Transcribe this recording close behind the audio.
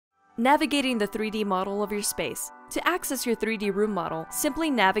Navigating the 3D model of your space. To access your 3D room model,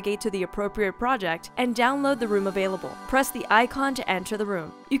 simply navigate to the appropriate project and download the room available. Press the icon to enter the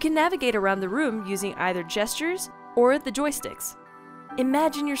room. You can navigate around the room using either gestures or the joysticks.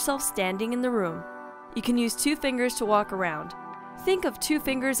 Imagine yourself standing in the room. You can use 2 fingers to walk around. Think of 2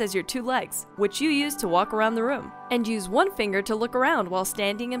 fingers as your 2 legs, which you use to walk around the room, and use 1 finger to look around while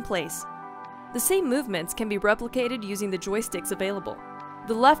standing in place. The same movements can be replicated using the joysticks available.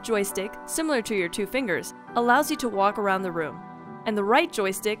 The left joystick, similar to your 2 fingers, allows you to walk around the room, and the right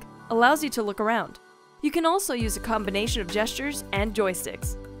joystick allows you to look around. You can also use a combination of gestures and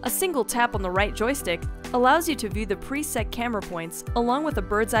joysticks. A single tap on the right joystick allows you to view the preset camera points along with a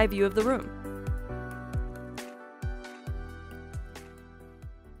bird's eye view of the room.